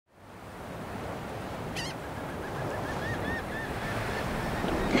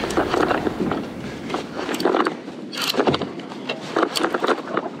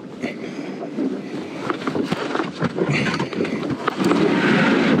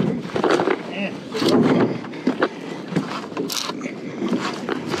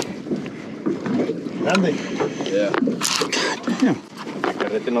grande. Yeah. El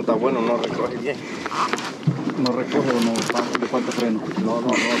carrete no está bueno, no recoge bien. No recoge o no, le falta freno. No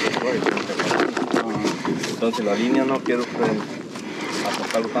recoge. Entonces la línea no quiero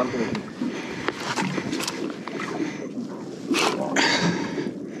azotarlo tanto.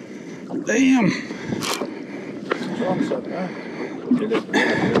 Damn.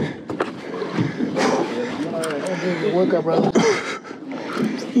 Wake up, brother.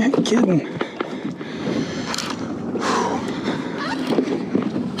 You ain't kidding.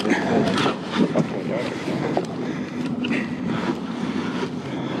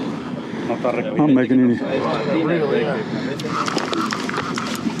 I'm making any. You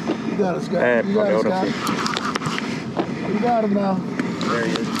got it, Scott. You got it, Scott. You got him now. There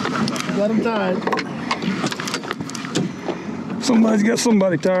he is. You got him tied. Somebody's got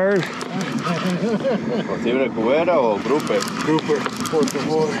somebody tired. ¿Posible cubera o grouper? Grouper. Por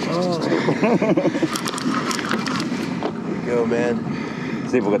favor. Go, man.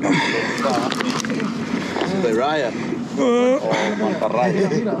 Sí, porque estamos. De raya. Mantarraya.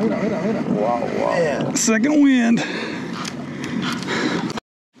 Mira. Wow. Man. Second wind.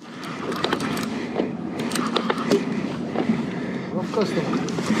 Rough customer.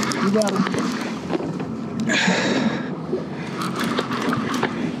 You got him.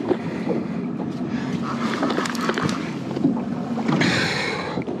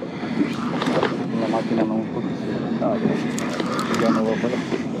 La máquina no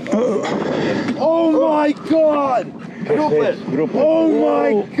Oh my God! Grouper. Oh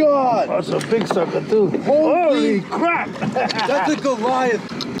my God! That's a big sucker too. Holy crap! That's a Goliath.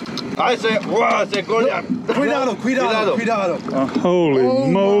 I say, wow, it's a Goliath. Cuidado. holy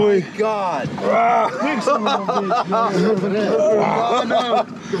moly. Oh my God! Big son of a bitch.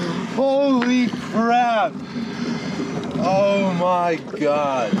 Holy crap! Oh my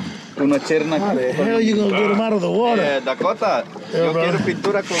God! Una cherna. How the hell you gonna get him out of the water? Dakota, yo bro. quiero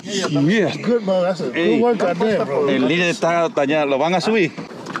pintura con ella. Yeah. Good, man. That's a good workout there, bro. El líder está dañado. ¿Lo van a subir?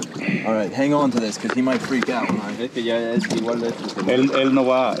 All right, hang on to this because he might freak out. Es que ya es igual de esto. Él no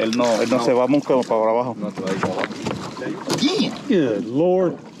va, él no se va nunca para abajo. No te va a ir abajo. Damn! Good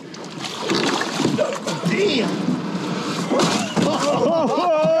Lord. Damn!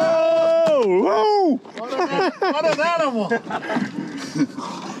 Whoa! What an animal!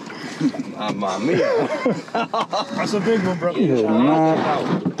 Mamma mia. That's a big one, bro. Good night.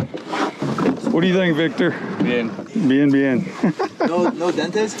 What do you think, Victor? Bien. Bien. No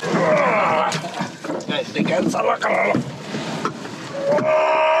dentist? Te cansa la cara.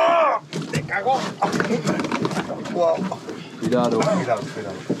 Te cago. Wow. Cuidado.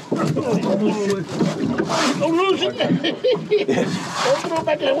 Otro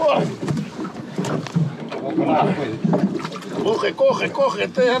para que voy. Coge,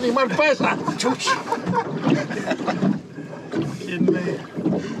 este animal pesa.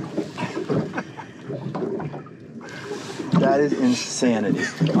 That is insanity.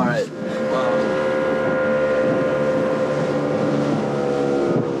 All right.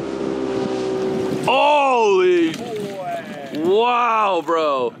 Holy! Wow,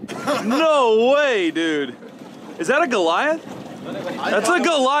 bro. No way, dude. Is that a Goliath? That's a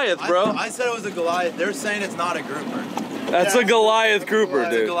Goliath, bro. I said it was a Goliath. They're saying it's not a grouper. That's a Goliath grouper,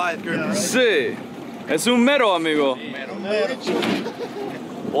 It's a dude. Goliath grouper. Sí. Es un mero, amigo.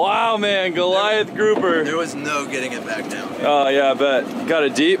 Wow, man. Goliath grouper. There was no getting it back down. Oh, yeah, I bet. Got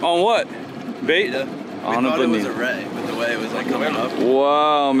it deep. On what? Bait? Yeah. We On a thought it was penny. a ray, but the way it was like coming up.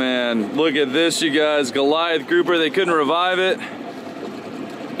 Wow, man. Look at this, you guys. Goliath grouper. They couldn't revive it.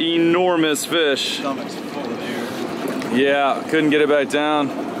 Enormous fish. Stomach's full of air. Yeah, couldn't get it back down.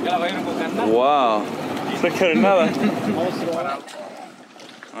 Wow. Alright,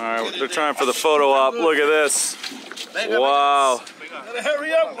 they're trying for the photo op. Look at this. Wow.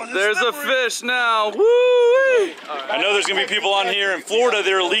 Hurry up. There's a fish now. Woo! I know there's gonna be people on here in Florida.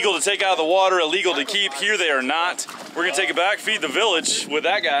 They're illegal to take out of the water, illegal to keep. Here they are not. We're gonna take it back, feed the village with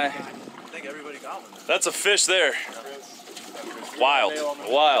that guy. I think everybody got one. That's a fish there. Wild.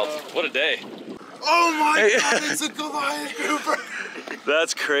 What a day. Oh my God, it's a Goliath grouper.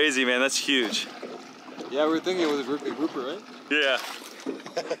 That's crazy, man. That's huge. Yeah, we were thinking it was a grouper, right? Yeah.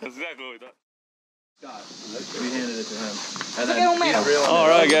 That's exactly what we thought. We handed it to him. And All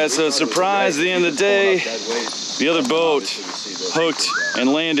right, guys, so surprise, at the end of the day, the other boat hooked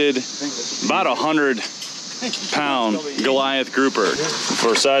and landed about 100-pound Goliath grouper.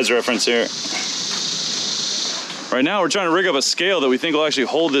 For size reference here. Right now, we're trying to rig up a scale that we think will actually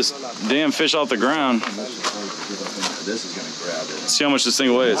hold this damn fish off the ground. This is gonna grab it. See how much this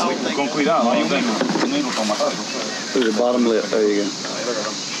thing weighs. Con cuidado, hay un hilo para matarlo. The bottom lip, there you go.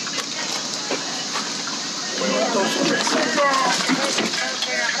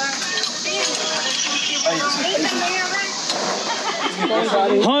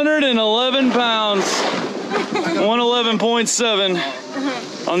 £111,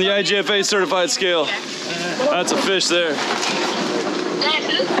 111.7 on the IGFA certified scale. That's a fish there.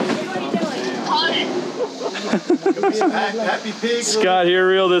 Happy pig. Scott here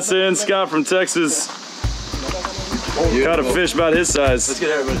reeled this in. Scott from Texas caught a fish about his size. Let's get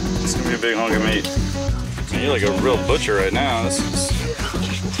everybody. It's gonna be a big hunk of meat. Man, you're like a real butcher right now. This is.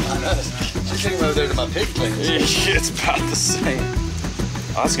 She's taking over there to my pig place. It's about the same.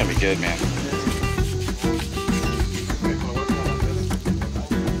 Oh, that's gonna be good, man.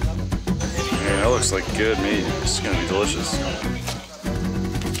 Yeah, that looks like good meat. It's gonna be delicious.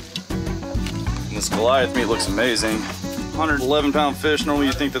 And this Goliath meat looks amazing. 111-pound fish. Normally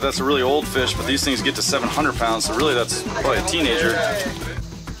you think that that's a really old fish, but these things get to 700 pounds, so really that's probably a teenager.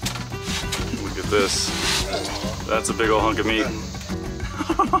 Look at this. That's a big old hunk of meat.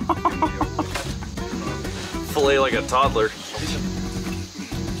 Fillet like a toddler.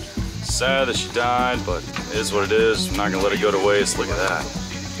 Sad that she died, but it is what it is. I'm not gonna let it go to waste. Look at that.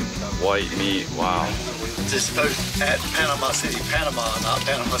 White meat, wow. Just at Panama City, Panama, not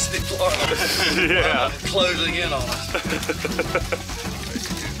Panama City, Florida. Yeah. Closing in on us.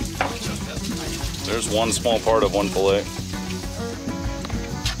 There's one small part of one fillet.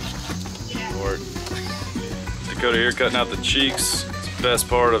 Lord. Dakota here cutting out the cheeks. It's the best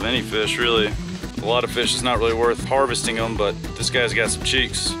part of any fish, really. A lot of fish is not really worth harvesting them, but this guy's got some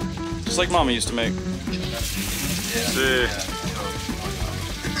cheeks. Just like Mama used to make. See.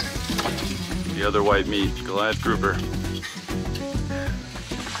 The other white meat, Goliath grouper.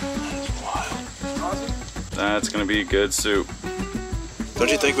 That's gonna be good soup. Don't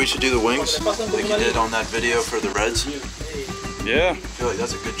you think we should do the wings like you did on that video for the Reds? Yeah. I feel like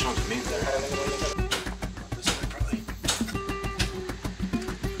that's a good chunk of meat there.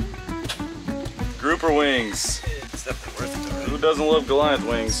 Grouper wings. It's definitely worth it though, right? Who doesn't love Goliath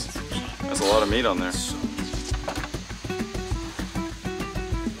wings? That's a lot of meat on there. It's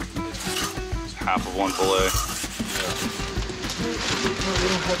half of one fillet.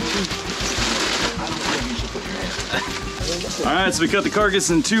 All right, so we cut the carcass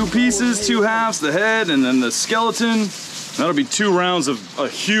in two pieces, two halves, the head and then the skeleton. That'll be 2 rounds of a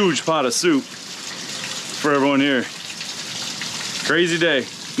huge pot of soup for everyone here. Crazy day.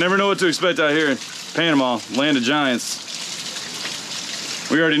 Never know what to expect out here in Panama, land of giants.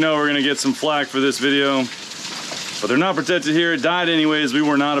 We already know we're gonna get some flack for this video, but they're not protected here. It died anyways. We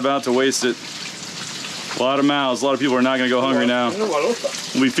were not about to waste it. A lot of mouths. A lot of people are not gonna go hungry now. We'll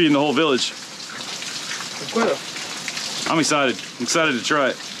be feeding the whole village. I'm excited. I'm excited to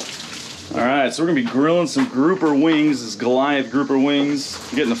try it. All right, so we're gonna be grilling some grouper wings. This Goliath grouper wings.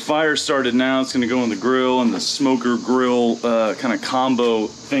 Getting the fire started now. It's gonna go in the grill and the smoker grill kind of combo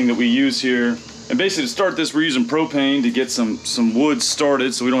thing that we use here. And basically to start this, we're using propane to get some wood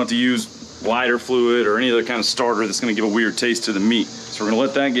started so we don't have to use lighter fluid or any other kind of starter that's gonna give a weird taste to the meat. So we're gonna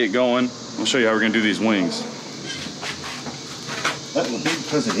let that get going. I'll show you how we're gonna do these wings. That will be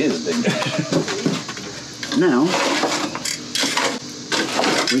because it is big. Now,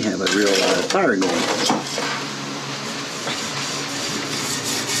 we have a real fire going.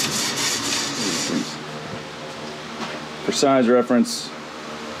 For size reference,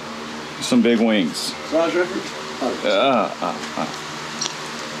 some big wings. Size reference?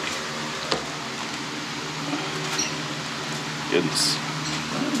 Goodness.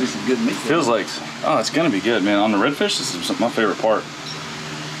 That'll be some good meat. Feels like, oh, it's gonna be good, man. On the redfish, this is my favorite part.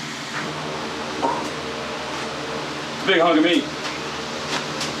 It's a big hunk of meat.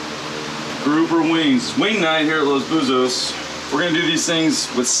 Grouper wings. Wing night here at Los Buzos. We're gonna do these things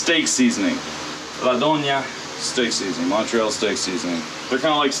with steak seasoning. La Doña steak seasoning, Montreal steak seasoning. They're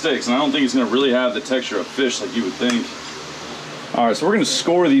kind of like steaks, and I don't think it's gonna really have the texture of fish like you would think. All right, so we're gonna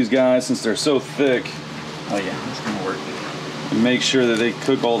score these guys since they're so thick. Oh yeah, that's gonna work. And make sure that they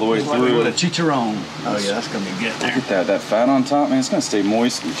cook all the way through. With a chicharron. Oh yeah, that's gonna be good there. Look at that fat on top, man. It's gonna stay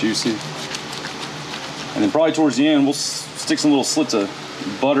moist and juicy. And then probably towards the end, we'll stick some little slits of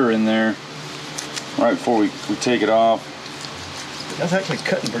butter in there right before we take it off. That's actually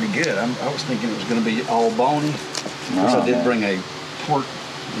cutting pretty good. I was thinking it was gonna be all bony. Because I did bring a pork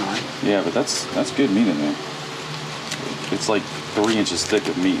knife. Yeah, but that's good meat in there. It's like 3 inches thick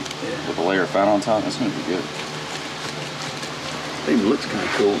of meat with a layer of fat on top. That's gonna be good. It even looks kind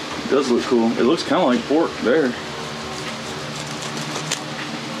of cool. It does look cool. It looks kind of like pork there.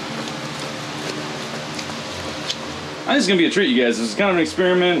 I think it's gonna be a treat, you guys. This is kind of an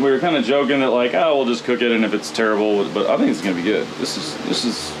experiment. We were kind of joking that like, oh, we'll just cook it, and if it's terrible, but I think it's gonna be good. This is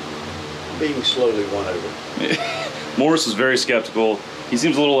Being slowly won over. Morris was very skeptical. He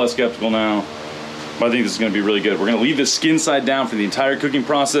seems a little less skeptical now. But I think this is gonna be really good. We're gonna leave the skin side down for the entire cooking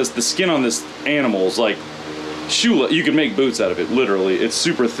process. The skin on this animal is like you could make boots out of it, literally. It's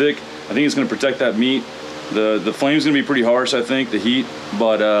super thick. I think it's gonna protect that meat. The flame's gonna be pretty harsh, I think, the heat,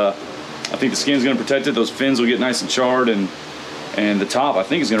 but I think the skin's gonna protect it. Those fins will get nice and charred, and the top, I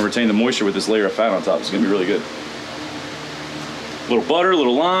think, is gonna retain the moisture with this layer of fat on top. It's gonna be really good. A little butter, a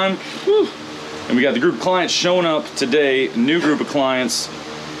little lime. Whew. And we got the group of clients showing up today, new group of clients.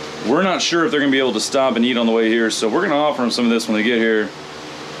 We're not sure if they're gonna be able to stop and eat on the way here, so we're gonna offer them some of this when they get here,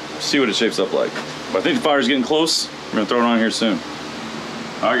 see what it shapes up like. But I think the fire's getting close. We're gonna throw it on here soon.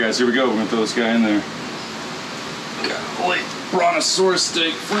 All right, guys, here we go. We're gonna throw this guy in there. Golly, brontosaurus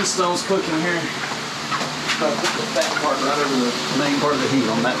steak. Flintstone's cooking here. Put the fat part right over the main part of the heat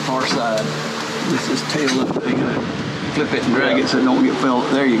on that far side. This is tail up. You're gonna flip it and drag it so it don't get filled.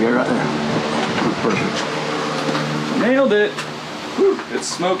 There you go, right there. Perfect. Nailed it. Whew, it's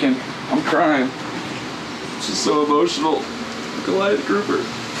smoking. I'm crying. It's just so emotional. Goliath grouper.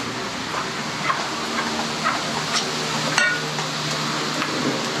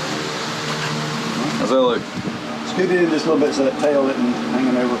 How's that look? Scoot it in just a little bit so that tail isn't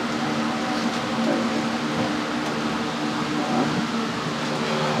hanging over.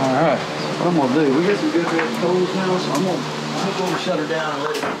 All right. What I'm gonna do? We got some good red coals now, so I'm gonna shut her down and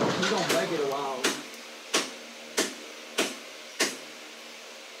let it. We're gonna bake it a while.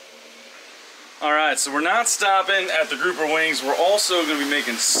 All right, so we're not stopping at the grouper wings. We're also gonna be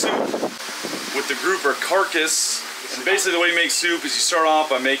making soup with the grouper carcass. And basically the way you make soup is you start off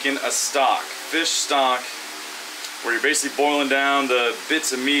by making a stock, fish stock, where you're basically boiling down the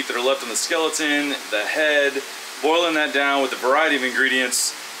bits of meat that are left on the skeleton, the head, boiling that down with a variety of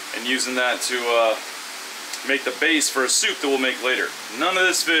ingredients and using that to make the base for a soup that we'll make later. None of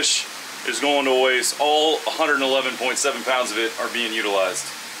this fish is going to waste. All 111.7 pounds of it are being utilized.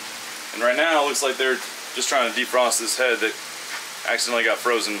 And right now it looks like they're just trying to defrost this head that accidentally got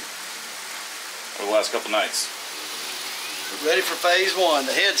frozen over the last couple nights. Ready for phase one.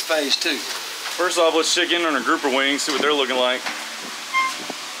 The head's phase two. First off, let's check in on our grouper wings, see what they're looking like.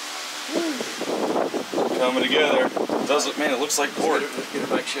 Coming together. It does look, man, it looks like pork. Let's get it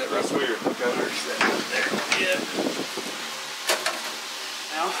back shut. That's weird. Okay, there's that right there. Yeah.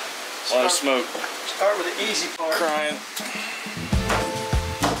 Now, A lot of smoke. start with the easy part. Crying.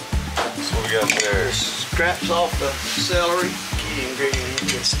 That's what we got there. Scraps off the celery. Key ingredient in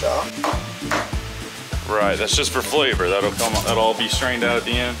good stock. Right, that's just for flavor. That'll all be strained out at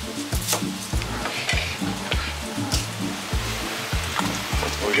the end.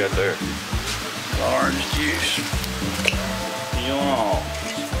 What we got there? Orange juice. Peeling off.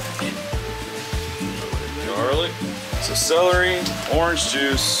 Garlic. So celery, orange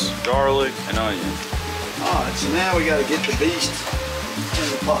juice, garlic, and onion. Alright, so now we gotta get the beast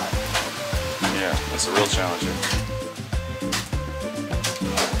in the pot. Yeah, that's a real challenge here.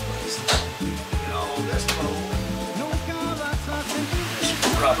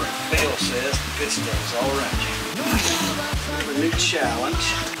 Robert Bill says the good stuff is all around you. We have a new challenge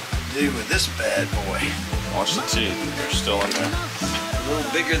to do with this bad boy. Watch the teeth, they're still in there. A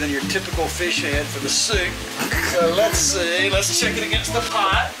little bigger than your typical fish head for the soup. So let's see, let's check it against the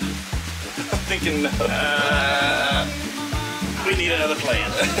pot. I'm thinking no. We need another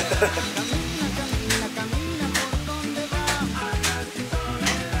plan.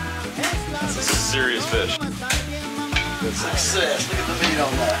 That's a serious fish. Good success, look at the meat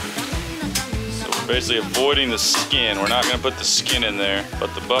on that. So we're basically avoiding the skin. We're not gonna put the skin in there,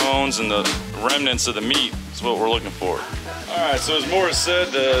 but the bones and the remnants of the meat is what we're looking for. All right, so as Morris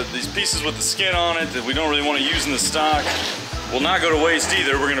said, these pieces with the skin on it that we don't really want to use in the stock will not go to waste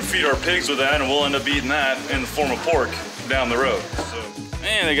either. We're gonna feed our pigs with that and we'll end up eating that in the form of pork down the road. So,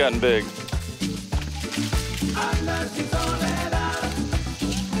 man, they gotten big.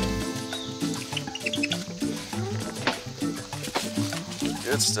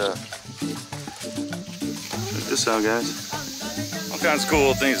 Good stuff. Check this out, guys. All kinds of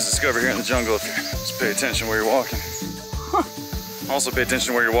cool things to discover here in the jungle if you just pay attention where you're walking. Also pay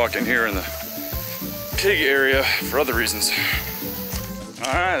attention where you're walking here in the pig area for other reasons.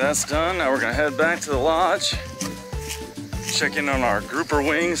 All right, that's done. Now we're gonna head back to the lodge. Check in on our grouper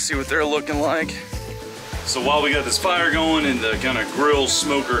wings, see what they're looking like. So while we got this fire going and the kind of grill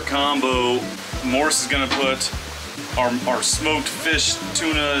smoker combo, Morris is gonna put our smoked fish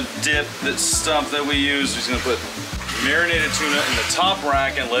tuna dip, that stuff that we use. He's gonna put marinated tuna in the top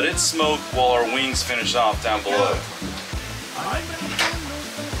rack and let it smoke while our wings finish off down below.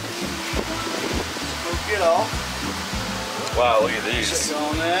 Smoke it off. Wow, look at these. Check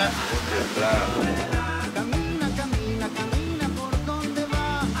on that. Look at that.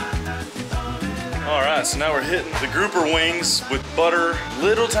 All right, so now we're hitting the grouper wings with butter,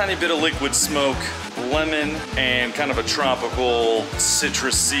 little tiny bit of liquid smoke, lemon, and kind of a tropical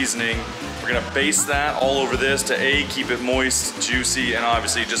citrus seasoning. We're gonna baste that all over this to A, keep it moist, juicy, and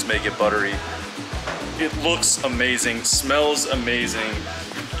obviously just make it buttery. It looks amazing, smells amazing,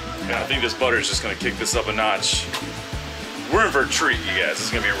 and I think this butter is just gonna kick this up a notch. We're in for a treat, you guys.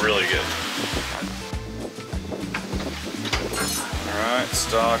 It's gonna be really good. All right,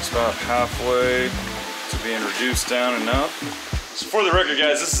 stock's about halfway to being reduced down enough. So for the record,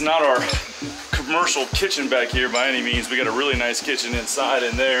 guys, this is not our commercial kitchen back here by any means. We got a really nice kitchen inside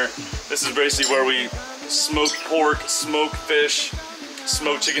in there. This is basically where we smoke pork, smoke fish,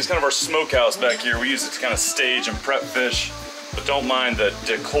 smoke chicken. It's kind of our smokehouse back here. We use it to kind of stage and prep fish, but don't mind the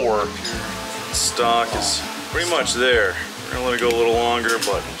decor. The stock is pretty much there. We're gonna let it go a little longer,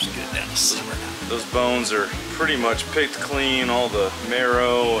 but those bones are pretty much picked clean. All the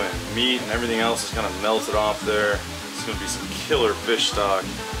marrow and meat and everything else is kind of melted off there. It's gonna be some killer fish stock.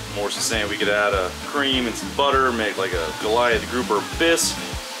 More so saying we could add a cream and some butter, make like a Goliath grouper bisque.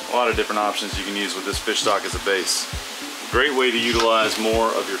 A lot of different options you can use with this fish stock as a base. Great way to utilize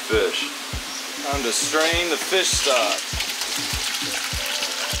more of your fish. Time to strain the fish stock.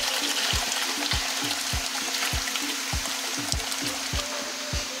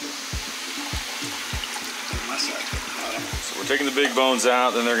 So we're taking the big bones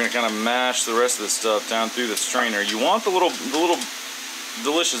out, then they're gonna kind of mash the rest of the stuff down through the strainer. You want the little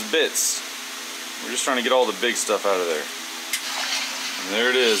delicious bits. We're just trying to get all the big stuff out of there. And there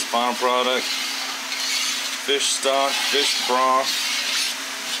it is, final product. Fish stock, fish broth.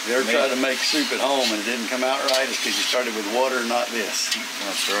 You ever tried to make soup at home and it didn't come out right? It's because you started with water, not this.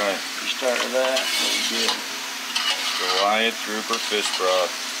 That's right. You start with that, it'll be good. Goliath grouper fish broth.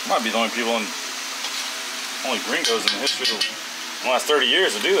 Might be the only gringos in the history of the last 30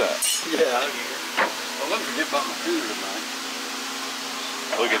 years to do that. Yeah. Well, let me forget about my cooler tonight.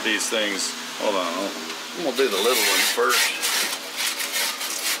 Look at these things. Hold on. I'm gonna do the little one first.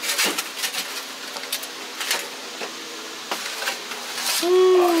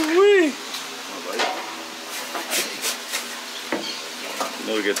 Ooh-wee.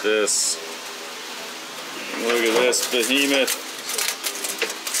 Look at this. Look at this behemoth.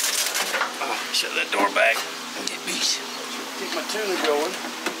 Shut that door back. Get beat. Keep my tuna going.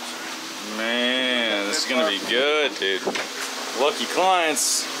 Man, this is gonna be good, dude. Lucky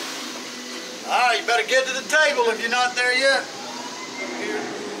clients. Ah, you better get to the table if you're not there yet.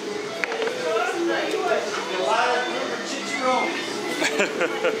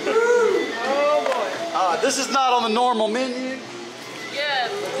 This is not on the normal menu. Yeah,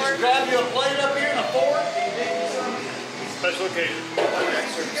 Just grab you a plate up here and a fork. Special occasion.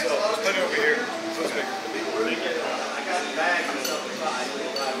 There's plenty over here. So it's big. I got bags and stuff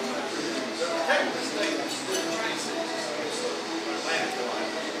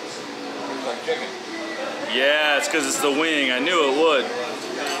Yeah, it's because it's the wing. I knew it would.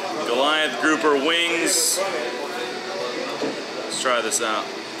 Goliath grouper wings. Let's try this out.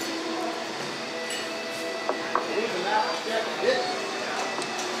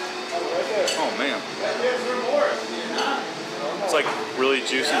 Oh man. It's like really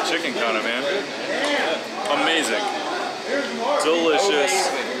juicy chicken kind of, man. Amazing. Delicious.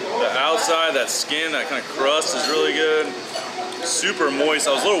 The outside, that skin, that kind of crust is really good. Super moist.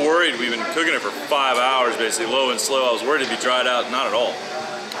 I was a little worried. We've been cooking it for 5 hours, basically, low and slow. I was worried it'd be dried out. Not at all.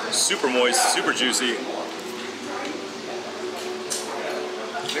 Super moist, super juicy.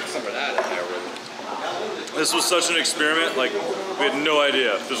 Mix some of that in there with it. This was such an experiment. Like, we had no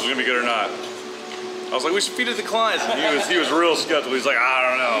idea if this was gonna be good or not. I was like, we should feed it to clients. And he was real skeptical. He's like, I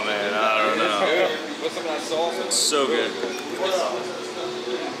don't know, man. I don't know. Put some of that sauce in. It's so good.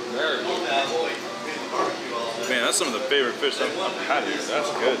 Man, that's some of the favorite fish I've had here. That's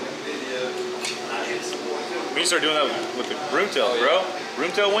good. We need to start doing that with the broomtail, bro.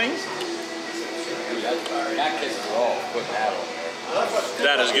 Broomtail wings? That kisses raw. Put that on.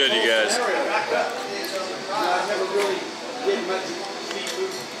 That is good, you guys.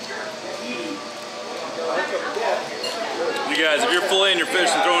 You guys, if you're filleting your fish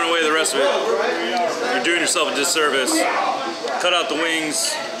and throwing away the rest of it, you're doing yourself a disservice. Cut out the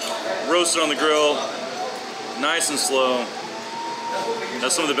wings, roast it on the grill, nice and slow.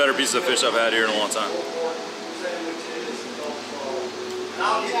 That's some of the better pieces of fish I've had here in a long time.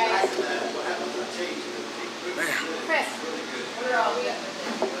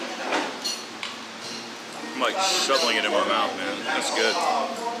 I'm like shoveling it in my mouth, man. That's good.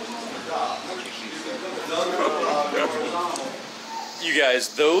 You guys,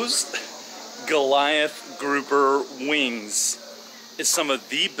 those Goliath grouper wings, is some of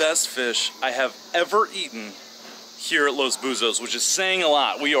the best fish I have ever eaten here at Los Buzos, which is saying a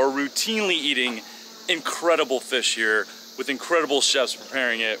lot. We are routinely eating incredible fish here with incredible chefs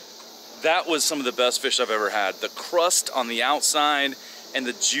preparing it. That was some of the best fish I've ever had. The crust on the outside and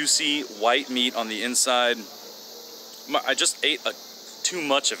the juicy white meat on the inside. I just ate too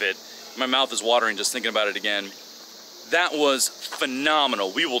much of it. My mouth is watering just thinking about it again. That was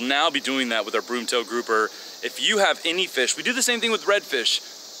phenomenal. We will now be doing that with our broomtail grouper. If you have any fish, we do the same thing with redfish.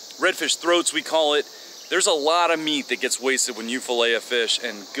 Redfish throats, we call it. There's a lot of meat that gets wasted when you fillet a fish,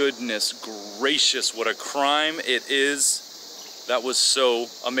 and goodness gracious, what a crime it is. That was so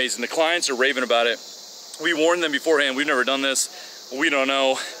amazing. The clients are raving about it. We warned them beforehand. We've never done this. We don't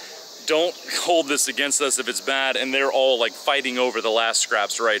know. Don't hold this against us if it's bad, and they're all like fighting over the last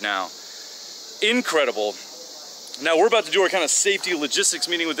scraps right now. Incredible. Now we're about to do our kind of safety logistics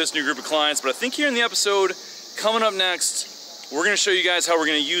meeting with this new group of clients, but I think here in the episode, coming up next, we're gonna show you guys how we're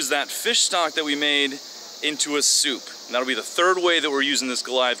gonna use that fish stock that we made into a soup. And that'll be the third way that we're using this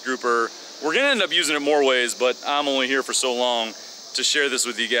Goliath grouper. We're gonna end up using it more ways, but I'm only here for so long to share this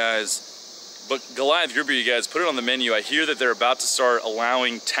with you guys. But Goliath grouper, you guys, put it on the menu. I hear that they're about to start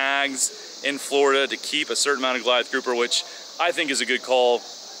allowing tags in Florida to keep a certain amount of Goliath grouper, which I think is a good call.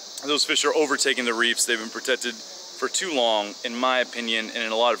 Those fish are overtaking the reefs. They've been protected for too long, in my opinion, and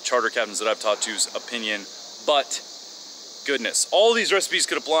in a lot of charter captains that I've talked to's opinion. But goodness, all these recipes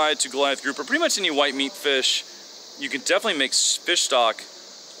could apply to Goliath grouper, pretty much any white meat fish. You can definitely make fish stock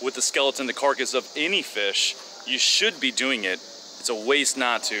with the skeleton, the carcass of any fish. You should be doing it. It's a waste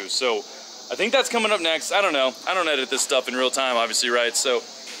not to. So I think that's coming up next. I don't know. I don't edit this stuff in real time, obviously, right? So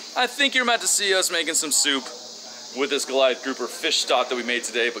I think you're about to see us making some soup with this Goliath grouper fish stock that we made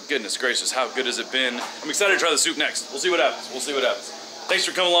today. But goodness gracious, how good has it been? I'm excited to try the soup next. We'll see what happens. We'll see what happens. Thanks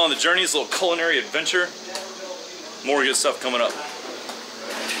for coming along the journey. It's a little culinary adventure. More good stuff coming up.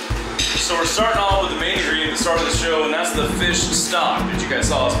 So we're starting off with the main ingredient at the start of the show, and that's the fish stock that you guys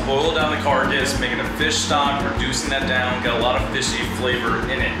saw us boil down the carcass, making a fish stock, reducing that down, got a lot of fishy flavor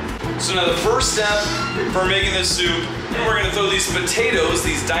in it. So now the first step for making this soup, we're gonna throw these potatoes,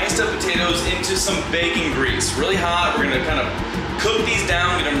 these diced up potatoes, into some bacon grease. Really hot, we're gonna kind of cook these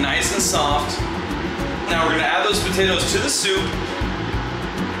down, get them nice and soft. Now we're gonna add those potatoes to the soup.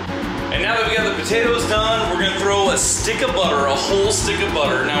 And now that we got the potatoes done, we're gonna throw a stick of butter, a whole stick of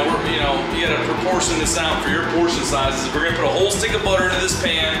butter. Now we're, you gotta proportion this out for your portion sizes. We're gonna put a whole stick of butter into this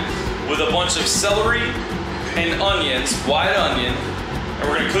pan with a bunch of celery and onions, white onion. And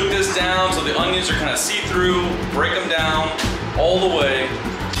we're gonna cook this down so the onions are kind of see-through, break them down all the way.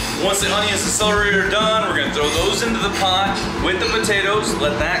 Once the onions and celery are done, we're gonna throw those into the pot with the potatoes,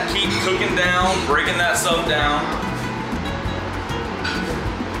 let that keep cooking down, breaking that stuff down.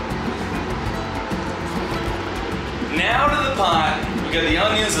 Now to the pot, we got the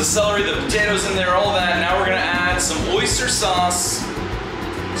onions, the celery, the potatoes in there, all that. Now we're gonna add some oyster sauce,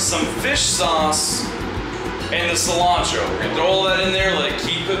 some fish sauce, and the cilantro. We're gonna throw all that in there, let it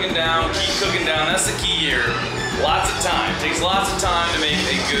keep cooking down, keep cooking down. That's the key here. Lots of time, takes lots of time to make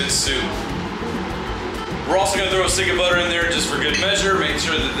a good soup. We're also gonna throw a stick of butter in there just for good measure, make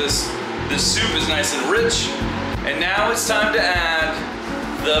sure that this soup is nice and rich. And now it's time to add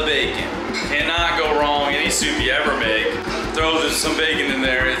the bacon. Cannot go wrong, any soup you ever make. Throw some bacon in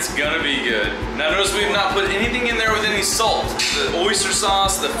there, it's gonna be good. Now notice we've not put anything in there with any salt. The oyster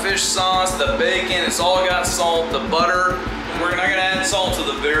sauce, the fish sauce, the bacon, it's all got salt, the butter. We're not gonna add salt to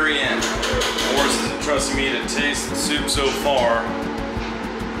the very end. Morris isn't trusting me to taste the soup so far.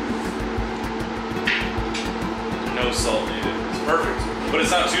 No salt needed, it's perfect. But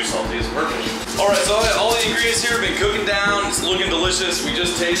it's not too salty, it's perfect. All right, so all the ingredients here have been cooking down. It's looking delicious. We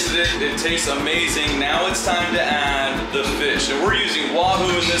just tasted it. It tastes amazing. Now it's time to add the fish. And we're using wahoo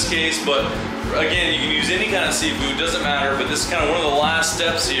in this case, but again, you can use any kind of seafood, doesn't matter, but this is kind of one of the last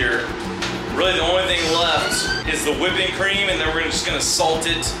steps here. Really the only thing left is the whipping cream, and then we're just gonna salt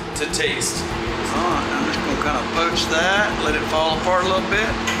it to taste. All right, I'm just gonna kind of poach that, let it fall apart a little bit,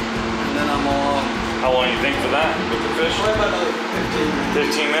 and then I'm gonna... How long do you think for that with the fish? Probably about another 15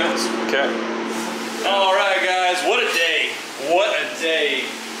 minutes. 15 minutes, okay. All right, guys, what a day. What a day.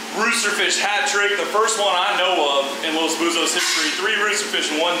 Roosterfish hat trick, the first one I know of in Los Buzos history. 3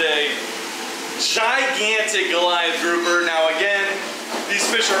 roosterfish in one day. Gigantic Goliath grouper. Now again, these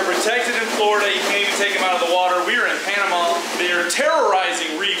fish are protected in Florida. You can't even take them out of the water. We are in Panama. They are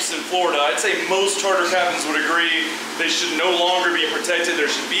terrorizing reefs in Florida. I'd say most charter captains would agree they should no longer be protected.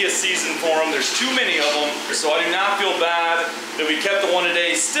 There should be a season for them. There's too many of them. So I do not feel bad that we kept the one a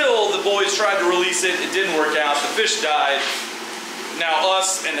day. Still, the boys tried to release it. It didn't work out. The fish died. now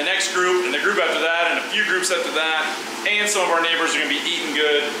us and the next group and the group after that and a few groups after that and some of our neighbors are gonna be eating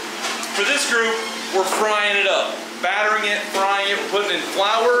good. For this group, we're frying it up. Battering it, frying it, putting in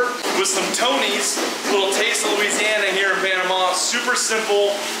flour with some Tony's, little taste of Louisiana here in Panama. Super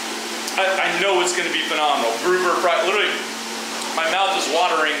simple. I know it's gonna be phenomenal. Grouper fry, literally, my mouth is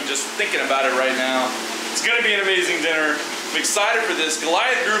watering just thinking about it right now. It's gonna be an amazing dinner. I'm excited for this.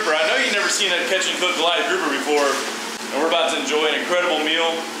 Goliath grouper, I know you've never seen a catch and cook Goliath grouper before, and we're about to enjoy an incredible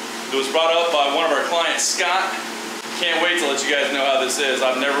meal that was brought up by one of our clients, Scott. Can't wait to let you guys know how this is.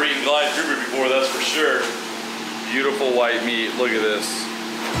 I've never eaten Goliath grouper before, that's for sure. Beautiful white meat, look at this.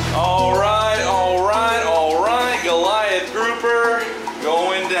 All right, all right, all right. Goliath grouper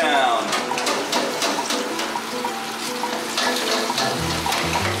going down.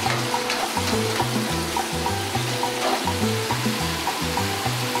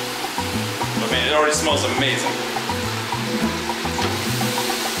 But man, it already smells amazing.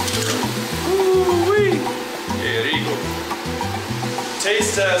 Woo-wee. Qué rico.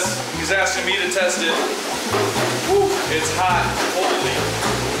 Taste test. He's asking me to test it. Woo, it's hot. Holy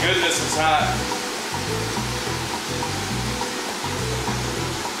goodness, it's hot.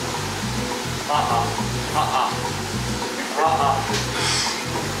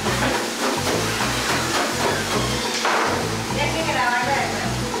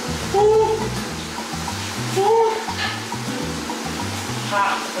 Woo. Woo.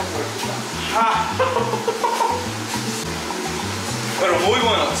 Pero muy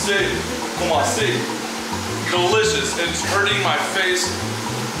bueno, sí, como así. Delicious. It's hurting my face,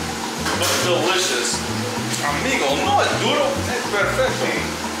 but delicious. Amigo, no es duro, es perfecto.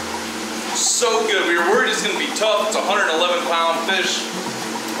 So good. We were worried it's gonna be tough. It's a 111-pound fish.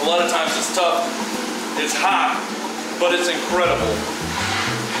 A lot of times it's tough. It's hot, but it's incredible.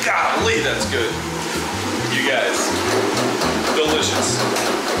 Golly, that's good. You guys, delicious.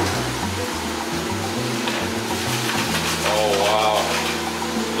 Oh wow,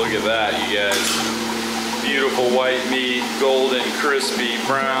 look at that, you guys. Beautiful white meat, golden, crispy,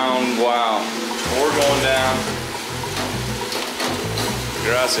 brown, wow. We're going down.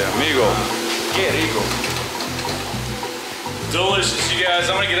 Gracias, amigo. Qué rico. Delicious, you guys.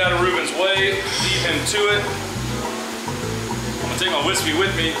 I'm gonna get out of Ruben's way, leave him to it. I'm gonna take my whiskey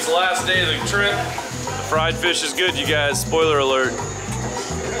with me. It's the last day of the trip. The fried fish is good, you guys. Spoiler alert.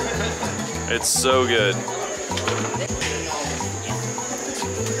 It's so good.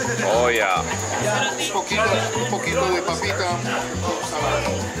 Oh yeah. Un poquito de papita.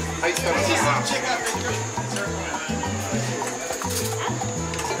 Ahí está encima.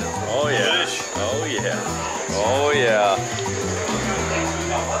 Oh yeah. Oh yeah. Oh yeah.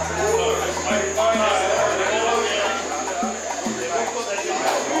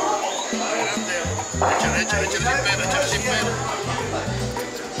 Échale sin pena, échale sin pena.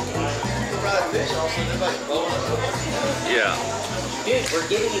 Yeah. Dude, we're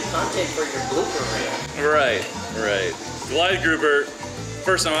giving you content for your blooper reel. Right, right. Goliath grouper,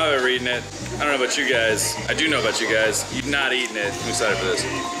 first time I've ever eaten it. I don't know about you guys. I do know about you guys. You've not eaten it. I'm excited for this.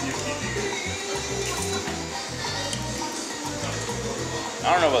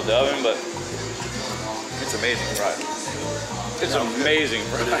 I don't know about the oven, but it's amazing fried. It's amazing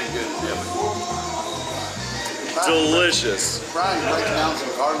fried. Delicious. Frying breaks down some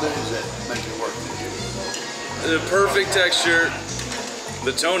cartilage that makes it work. The perfect texture.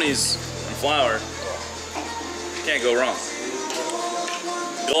 The Tony's and flour. Can't go wrong.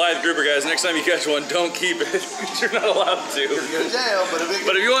 Goliath grouper, guys. Next time you catch one, don't keep it. You're not allowed to. You're going to jail, but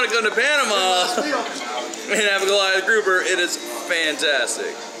if you want to come to Panama and have a Goliath grouper, it is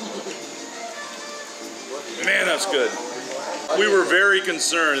fantastic. Man, that's good. We were very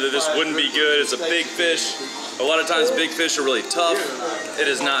concerned that this wouldn't be good. It's a big fish. A lot of times big fish are really tough. It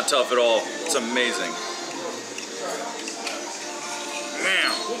is not tough at all. It's amazing.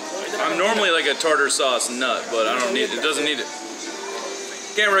 Man, I'm normally like a tartar sauce nut, but I don't need it. It doesn't need it.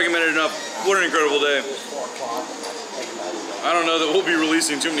 Can't recommend it enough. What an incredible day. I don't know that we'll be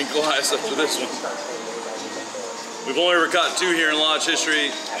releasing too many Goliaths after this one. We've only ever caught 2 here in launch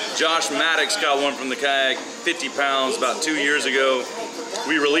history. Josh Maddox caught one from the kayak, 50 pounds, about 2 years ago.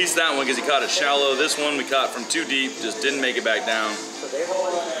 We released that one because he caught it shallow. This one we caught from too deep, just didn't make it back down.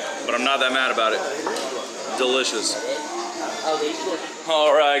 But I'm not that mad about it. Delicious.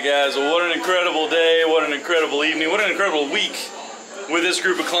 All right, guys, well, what an incredible day, what an incredible evening, what an incredible week with this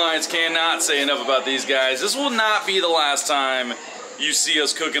group of clients. Cannot say enough about these guys. This will not be the last time you see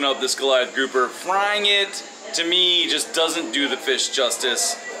us cooking up this Goliath grouper. Frying it, to me, just doesn't do the fish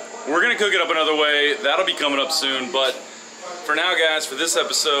justice. We're gonna cook it up another way. That'll be coming up soon, but for now, guys, for this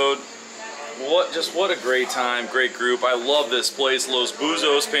episode, what a great time, great group. I love this place, Los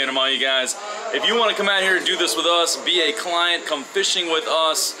Buzos, Panama, you guys. If you want to come out here and do this with us, be a client, come fishing with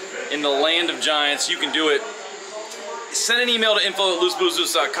us in the land of giants, you can do it. Send an email to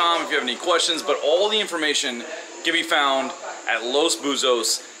info@losbuzos.com if you have any questions, but all the information can be found at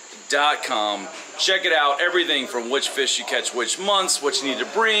losbuzos.com. Check it out, everything from which fish you catch which months, what you need to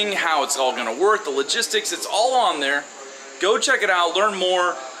bring, how it's all gonna work, the logistics, it's all on there. Go check it out, learn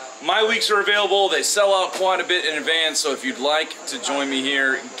more. My weeks are available, they sell out quite a bit in advance, so if you'd like to join me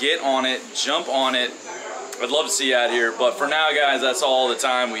here, get on it, jump on it. I'd love to see you out here, but for now, guys, that's all the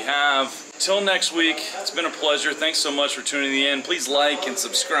time we have. Till next week, it's been a pleasure. Thanks so much for tuning in. Please like and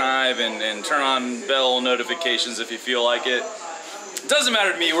subscribe and turn on bell notifications if you feel like it. It doesn't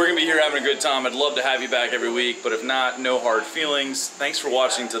matter to me, we're gonna be here having a good time. I'd love to have you back every week, but if not, no hard feelings. Thanks for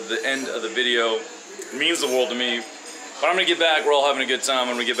watching to the end of the video. It means the world to me. But I'm gonna get back, we're all having a good time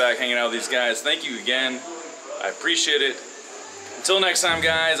when we get back hanging out with these guys. Thank you again, I appreciate it. Until next time,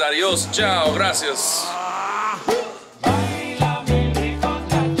 guys, adios, ciao, gracias.